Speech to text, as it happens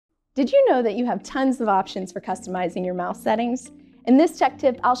Did you know that you have tons of options for customizing your mouse settings? In this tech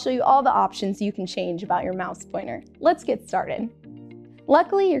tip, I'll show you all the options you can change about your mouse pointer. Let's get started.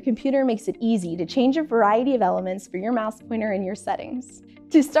 Luckily, your computer makes it easy to change a variety of elements for your mouse pointer in your settings.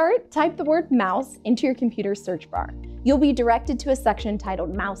 To start, type the word mouse into your computer's search bar. You'll be directed to a section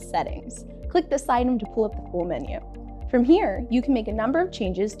titled Mouse Settings. Click this item to pull up the full menu. From here, you can make a number of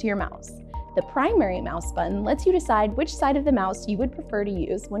changes to your mouse. The primary mouse button lets you decide which side of the mouse you would prefer to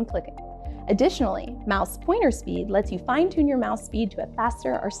use when clicking. Additionally, mouse pointer speed lets you fine-tune your mouse speed to a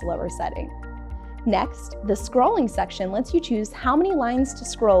faster or slower setting. Next, the scrolling section lets you choose how many lines to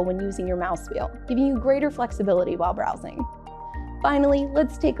scroll when using your mouse wheel, giving you greater flexibility while browsing. Finally,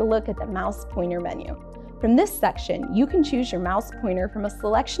 let's take a look at the mouse pointer menu. From this section, you can choose your mouse pointer from a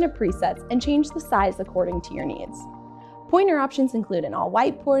selection of presets and change the size according to your needs. Pointer options include an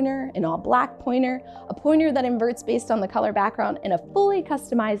all-white pointer, an all-black pointer, a pointer that inverts based on the color background, and a fully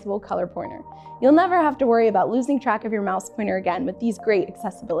customizable color pointer. You'll never have to worry about losing track of your mouse pointer again with these great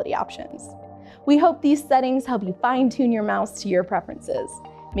accessibility options. We hope these settings help you fine-tune your mouse to your preferences.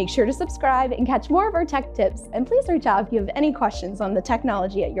 Make sure to subscribe and catch more of our tech tips, and please reach out if you have any questions on the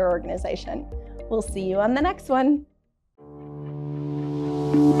technology at your organization. We'll see you on the next one.